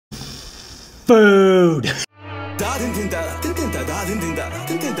Food.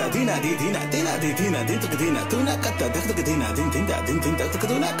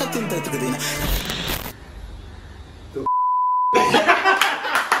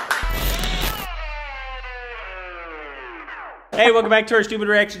 Hey, welcome back to our Stupid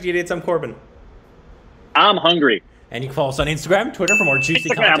Reactions, idiots. I'm Corbin. I'm hungry. And you can follow us on Instagram, Twitter for more juicy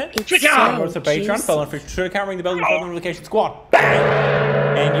content. Follow us on Patreon, follow us on Twitter account, ring the bell, follow the notification squad.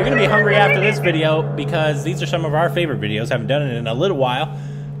 And you're going to be hungry after this video because these are some of our favorite videos. Haven't done it in a little while,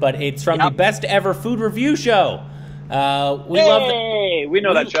 but it's from the best ever food review show. We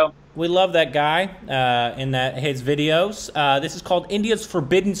know that show. We love that guy in his videos. This is called India's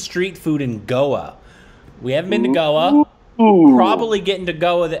Forbidden Street Food in Goa. We haven't been to Goa. Probably getting to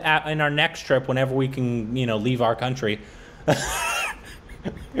Goa in our next trip whenever we can, leave our country.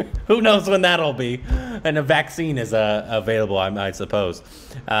 Who knows when that'll be? And a vaccine is available, I suppose.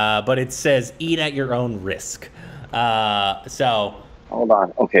 But it says eat at your own risk. So hold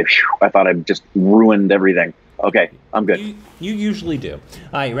on. Okay, I thought I just ruined everything. Okay, I'm good. You usually do. All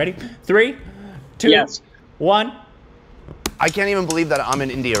right, you ready? 3, 2, 1. I can't even believe that I'm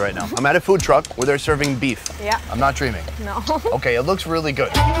in India right now. I'm at a food truck where they're serving beef. Yeah. I'm not dreaming. No. Okay, it looks really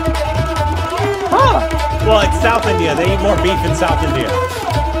good. Well, it's South India. They eat more beef in South India.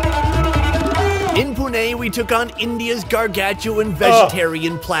 In Pune, we took on India's gargantuan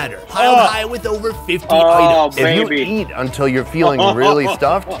vegetarian platter, piled high with over 50 items. If you eat until you're feeling really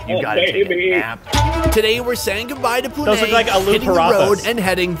stuffed, you gotta take a nap. Today, we're saying goodbye to Pune, those look like hitting the road and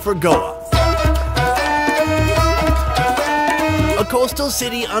heading for Goa. A coastal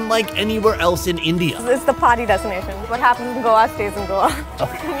city unlike anywhere else in India. It's the party destination. What happens in Goa stays in Goa.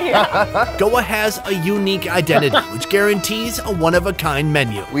 Goa has a unique identity, which guarantees a one-of-a-kind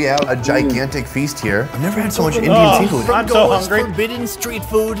menu. We have a gigantic feast here. I've never had so much Indian seafood. From Goa's forbidden street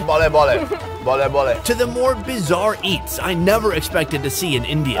food to the more bizarre eats I never expected to see in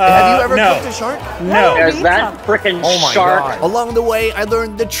India. Have you ever cooked a shark? No. There's that frickin' shark. God. Along the way, I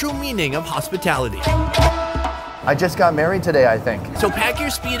learned the true meaning of hospitality. I just got married today, I think. So pack your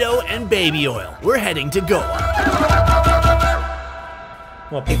Speedo and baby oil. We're heading to Goa.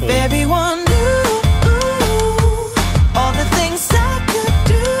 Well, people... If everyone knew all the things I could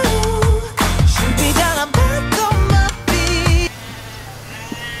do, should be down, I'm back on my feet.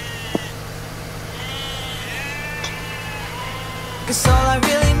 Cause all I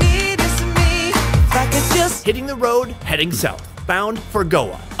really need is me. If I could just... Hitting the road, heading south. Bound for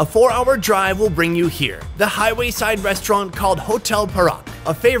Goa. A 4-hour drive will bring you here. The highway side restaurant called Hotel Parak,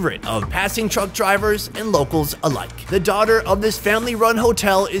 a favorite of passing truck drivers and locals alike. The daughter of this family-run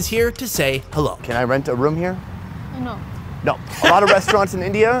hotel is here to say hello. Can I rent a room here? No. No. A lot of restaurants in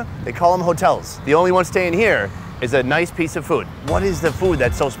India, they call them hotels. The only one staying here is a nice piece of food. What is the food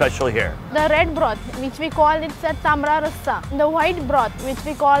that's so special here? The red broth, which we call it as tamra rasa. The white broth, which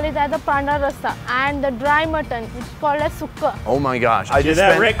we call it as the panda rasa. And the dry mutton, which is called as sukka. Oh my gosh. I just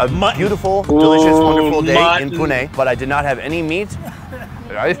spent a beautiful, delicious, wonderful day in Pune, but I did not have any meat.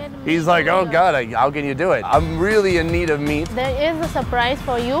 Right? He's like, oh God, how can you do it? I'm really in need of meat. There is a surprise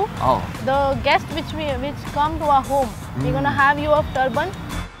for you. Oh. The guests which come to our home, we're gonna have you a turban.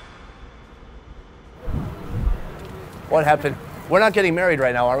 What happened? We're not getting married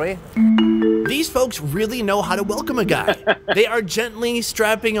right now, are we? These folks really know how to welcome a guy. They are gently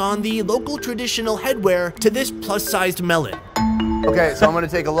strapping on the local traditional headwear to this plus-sized melon. Okay, so I'm gonna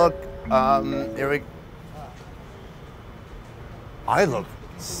take a look. Here we go. I look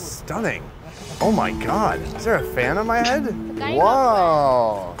stunning. Oh my God, is there a fan on my head?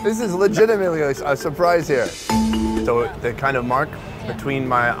 Wow, this is legitimately a surprise here. So the kind of mark between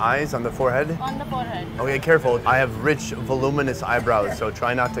my eyes on the forehead? On the forehead. Okay, careful. I have rich, voluminous eyebrows, so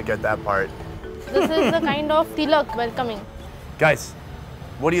try not to get that part. This is the kind of tilak welcoming. Guys,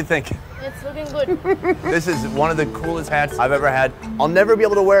 what do you think? It's looking good. This is one of the coolest hats I've ever had. I'll never be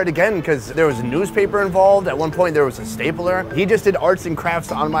able to wear it again because there was a newspaper involved. At one point, there was a stapler. He just did arts and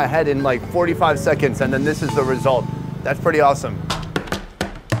crafts on my head in like 45 seconds, and then this is the result. That's pretty awesome.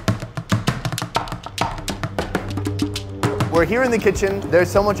 We're here in the kitchen. There's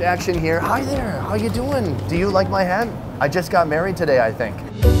so much action here. Hi there, how you doing? Do you like my hat? I just got married today, I think.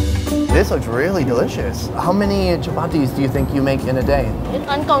 This looks really delicious. How many chapatis do you think you make in a day? It's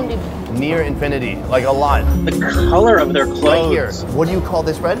uncountable. Near infinity, like a lot. The color of their clothes. Right here. What do you call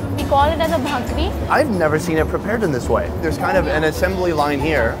this bread? We call it as a bhakri. I've never seen it prepared in this way. There's kind of an assembly line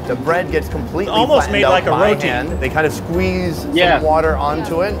here. The bread gets completely almost made like a roti. Hand. They kind of squeeze some water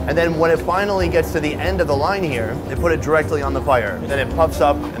onto it. And then when it finally gets to the end of the line here, they put it directly on the fire. Then it puffs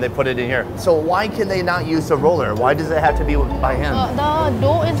up and they put it in here. So why can they not use a roller? Why does it have to be by hand? The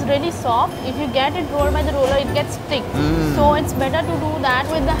dough is really soft. If you get it rolled by the roller, it gets thick. So it's better to do that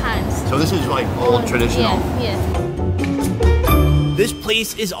with the hands. So this is like old traditional. Yes, yes. This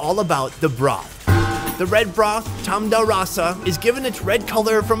place is all about the broth. The red broth, tamda rasa, is given its red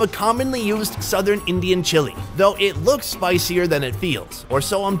color from a commonly used southern Indian chili, though it looks spicier than it feels, or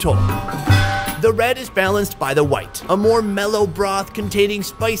so I'm told. The red is balanced by the white, a more mellow broth containing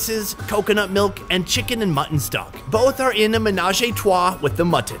spices, coconut milk, and chicken and mutton stock. Both are in a ménage à trois with the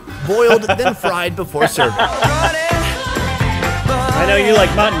mutton, boiled then fried before serving. I know you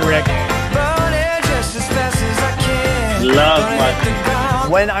like mutton, Rick. Love mutton.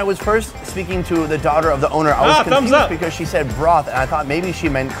 When I was first speaking to the daughter of the owner, I was confused because she said broth, and I thought maybe she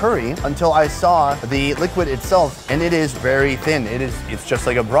meant curry until I saw the liquid itself, and it is very thin. It's just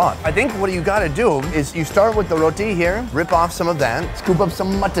like a broth. I think what you gotta do is you start with the roti here, rip off some of that, scoop up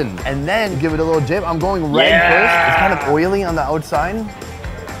some mutton, and then give it a little dip. I'm going red first. It's kind of oily on the outside.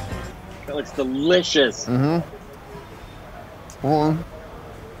 It looks delicious.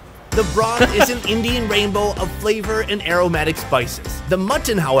 The broth is an Indian rainbow of flavor and aromatic spices. The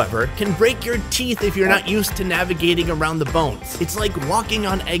mutton, however, can break your teeth if you're not used to navigating around the bones. It's like walking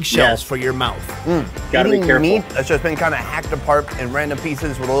on eggshells for your mouth. Gotta be careful. Meat that's just been kind of hacked apart in random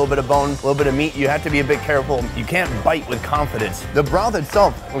pieces with a little bit of bone, a little bit of meat. You have to be a bit careful. You can't bite with confidence. The broth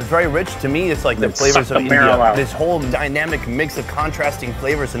itself was very rich. To me, it's like the flavors of India. This whole dynamic mix of contrasting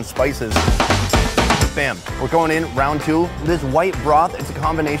flavors and spices. Bam, we're going in round two. This white broth, it's a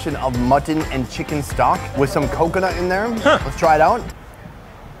combination of mutton and chicken stock with some coconut in there. Let's try it out.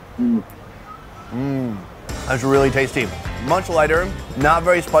 That's really tasty. Much lighter, not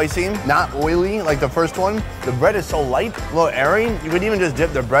very spicy, not oily like the first one. The bread is so light, a little airy. You could even just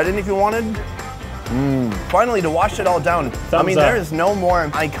dip the bread in if you wanted. Finally, to wash it all down, there is no more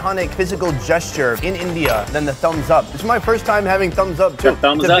iconic physical gesture in India than the thumbs up. This is my first time having thumbs up too.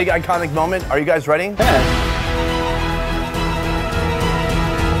 It's a big iconic moment. Are you guys ready?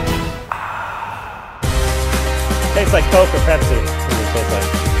 Tastes like Coke or Pepsi.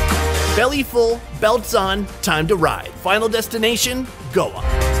 Belly full, belts on, time to ride. Final destination, Goa.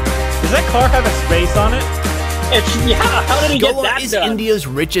 Does that car have a space on it? How did he get Goa that is done? India's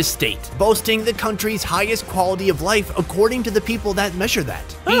richest state, boasting the country's highest quality of life according to the people that measure that.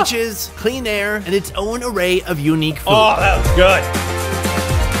 Beaches, clean air, and its own array of unique food. Oh, that was good.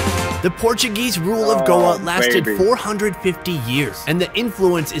 The Portuguese rule of Goa lasted 450 years, and the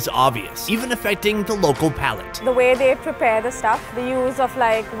influence is obvious, even affecting the local palate. The way they prepare the stuff, the use of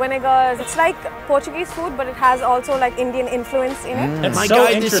like vinegars, it's like Portuguese food, but it has also like Indian influence in it. That's My so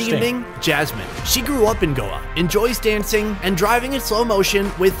guide this interesting. evening, Jasmine. She grew up in Goa, enjoys dancing, and driving in slow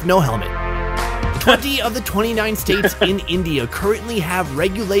motion with no helmet. 20 of the 29 states in India currently have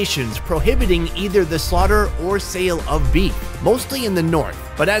regulations prohibiting either the slaughter or sale of beef, mostly in the north.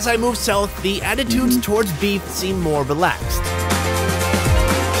 But as I move south, the attitudes towards beef seem more relaxed.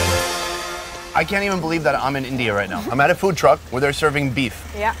 I can't even believe that I'm in India right now. I'm at a food truck where they're serving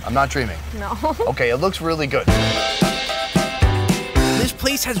beef. Yeah. I'm not dreaming. No. Okay, it looks really good. This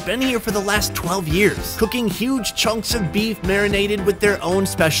place has been here for the last 12 years, cooking huge chunks of beef marinated with their own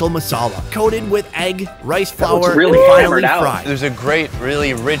special masala, coated with egg, rice flour, really and finally hammered out. fried. There's a great,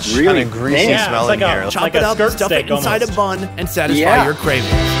 really rich, kind of greasy smell in here. Chop like it a up, skirt stuff it steak inside almost. a bun, and satisfy your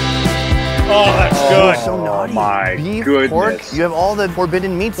cravings. Oh, that's good. So naughty. My Beef, goodness. pork, you have all the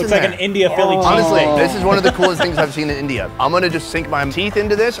forbidden meats Looks in like there. an India Philly cheese Honestly, steak. this is one of the coolest things I've seen in India. I'm gonna just sink my teeth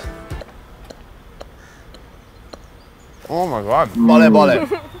into this. Oh my God. Bole, bole.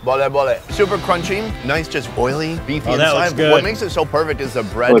 Bole, bole. Super crunchy, nice, just oily, beefy Oh, that inside. looks good. What makes it so perfect is the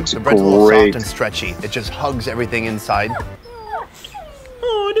bread. Looks The bread's a little great. soft and stretchy. It just hugs everything inside.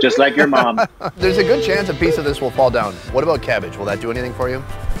 Just like your mom. There's a good chance a piece of this will fall down. What about cabbage? Will that do anything for you?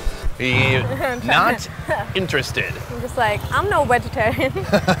 Not interested. I'm just like, I'm no vegetarian.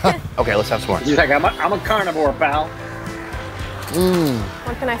 Okay, let's have some more. He's like, I'm a carnivore, pal.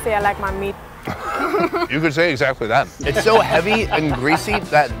 What can I say? I like my meat. You could say exactly that. It's so heavy and greasy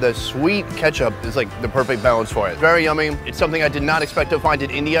that the sweet ketchup is like the perfect balance for it. Very yummy. It's something I did not expect to find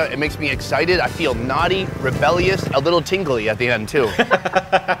in India. It makes me excited. I feel naughty, rebellious, a little tingly at the end too.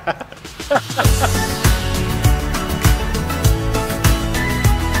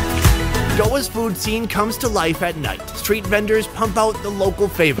 Goa's food scene comes to life at night. Street vendors pump out the local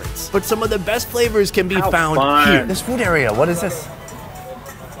favorites, but some of the best flavors can be found here. This food area, what is this?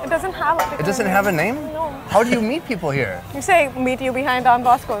 It doesn't have a It doesn't have a name? No. How do you meet people here? You say meet you behind Don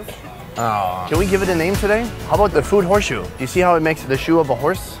Bosco's. Can we give it a name today? How about the food horseshoe? Do you see how it makes the shoe of a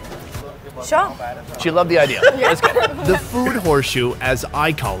horse? Sure. She loved the idea. Let's go. The Food Horseshoe, as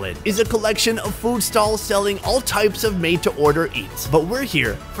I call it, is a collection of food stalls selling all types of made-to-order eats. But we're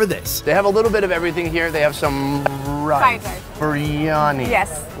here for this. They have a little bit of everything here. They have some rice, Fried rice. biryani,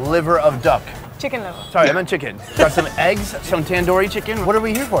 Yes. liver of duck. Chicken liver. Sorry, I meant chicken. Got some eggs, some tandoori chicken. What are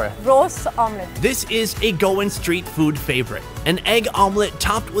we here for? Roast omelette. This is a Goan street food favorite. An egg omelet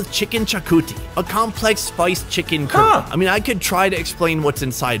topped with chicken chakuti, a complex spiced chicken curry. I mean, I could try to explain what's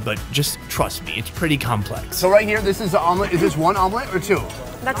inside, but just trust me, it's pretty complex. So right here, this is the omelet. Is this one omelet or two?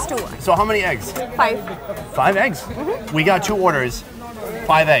 That's 2. So how many eggs? 5. 5 eggs. We got 2 orders.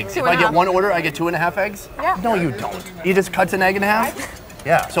 5 eggs. If I get 1 order, I get 2.5 eggs? Yeah. No, you don't. You just cut an egg in half?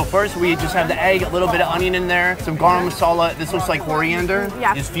 Yeah. So first we just have the egg, a little bit of onion in there, some garam masala. This looks like coriander.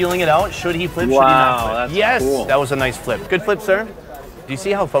 Yeah. Just feeling it out. Should he flip? Wow, Should he not flip? that's Yes. cool. That was a nice flip. Good flip, sir. Do you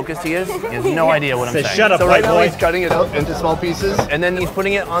see how focused he is? He has no idea what I'm saying. Shut up, so right white now boy. he's cutting it up into small pieces, and then he's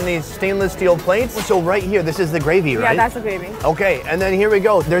putting it on these stainless steel plates. So right here, this is the gravy, right? Yeah, that's the gravy. Okay, and then here we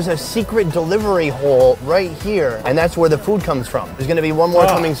go. There's a secret delivery hole right here, and that's where the food comes from. There's gonna be one more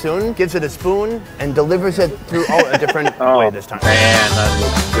coming soon. Gives it a spoon and delivers it through a different way this time. Man, that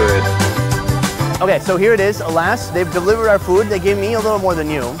looks good. Okay, so here it is. Alas, they've delivered our food. They gave me a little more than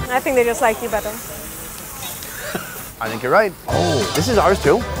you. I think they just like you better. I think you're right. Oh, this is ours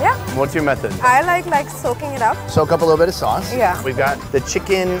too? Yeah. What's your method? I like soaking it up. Soak up a little bit of sauce. Yeah. We've got the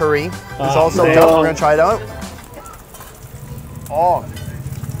chicken curry. It's all soaked man. up. We're gonna try it out. Oh,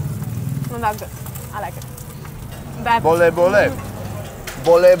 No, that's good. I like it. That bole bole.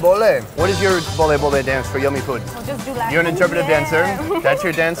 Bole bole. What is your bole bole dance for yummy food? just do like You're an interpretive dancer. That's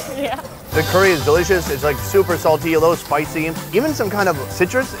your dance? Yeah. The curry is delicious. It's like super salty, a little spicy. Even some kind of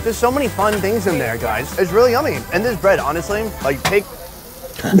citrus. There's so many fun things in there, guys. It's really yummy. And this bread, honestly, like take...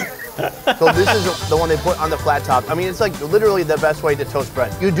 So this is the one they put on the flat top. I mean, it's like literally the best way to toast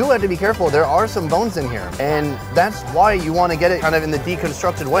bread. You do have to be careful. There are some bones in here. And that's why you want to get it kind of in the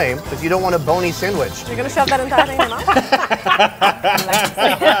deconstructed way, because you don't want a bony sandwich. You're gonna shove that entire thing in your mouth?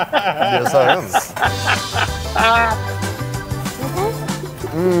 Yes, I am.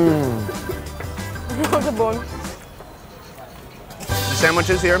 What's the bone? The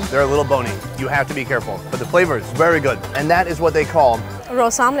sandwiches here, they're a little bony. You have to be careful. But the flavor is very good. And that is what they call...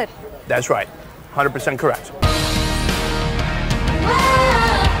 Roast omelette. That's right. 100% correct.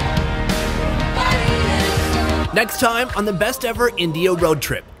 Next time on the best ever India road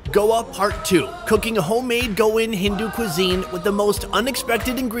trip, Goa Part 2, cooking homemade Goan Hindu cuisine with the most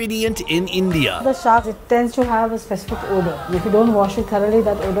unexpected ingredient in India. The shark, it tends to have a specific odor. If you don't wash it thoroughly,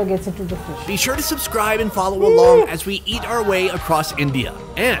 that odor gets into the fish. Be sure to subscribe and follow along as we eat our way across India.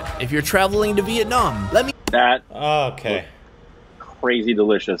 And if you're traveling to Vietnam, let me... That Okay. crazy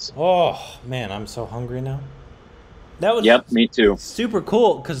delicious. Oh, man, I'm so hungry now. That was Yep, me too. super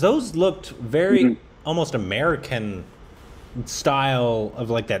cool, because those looked very almost American style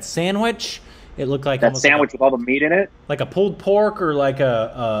of like that sandwich. It looked like That almost sandwich with all the meat in it. like a pulled pork or like an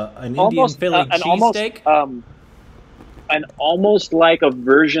Almost, Indian Philly cheesesteak. And almost like a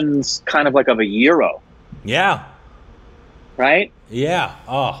version's kind of like of a gyro, Yeah, right? yeah.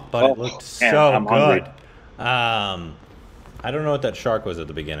 Oh, but it Oh, looked man, so I'm good. hungry. I don't know what that shark was at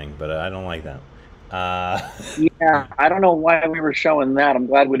the beginning, but I don't like that. Yeah, I don't know why we were showing that. I'm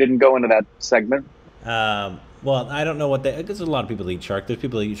glad we didn't go into that segment. Well, I don't know what they... Because there's a lot of people that eat shark. There's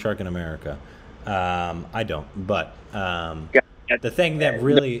people that eat shark in America. I don't. But the thing that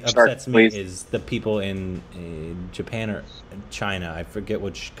really Shark, upsets me please. is the people in Japan or China. I forget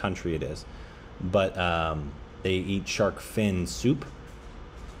which country it is. But they eat shark fin soup,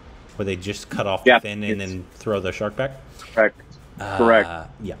 where they just cut off the fin and then throw the shark back. Correct. Correct.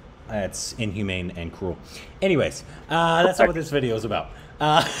 Yeah, that's inhumane and cruel. Anyways, that's not what this video is about.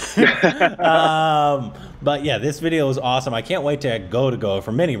 But yeah, this video is awesome. I can't wait to go to Goa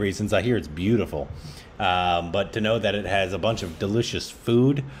for many reasons. I hear it's beautiful. But to know that it has a bunch of delicious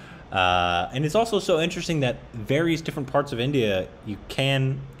food. And it's also so interesting that various different parts of India, you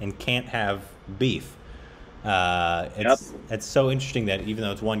can and can't have beef. It's so interesting that even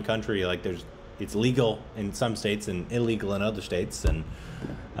though it's one country, like it's legal in some states and illegal in other states. And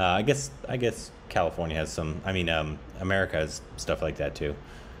I guess California has some, America has stuff like that too.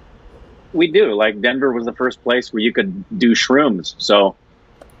 We do. Like Denver was the first place where you could do shrooms. So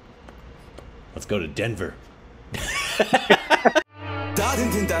let's go to Denver.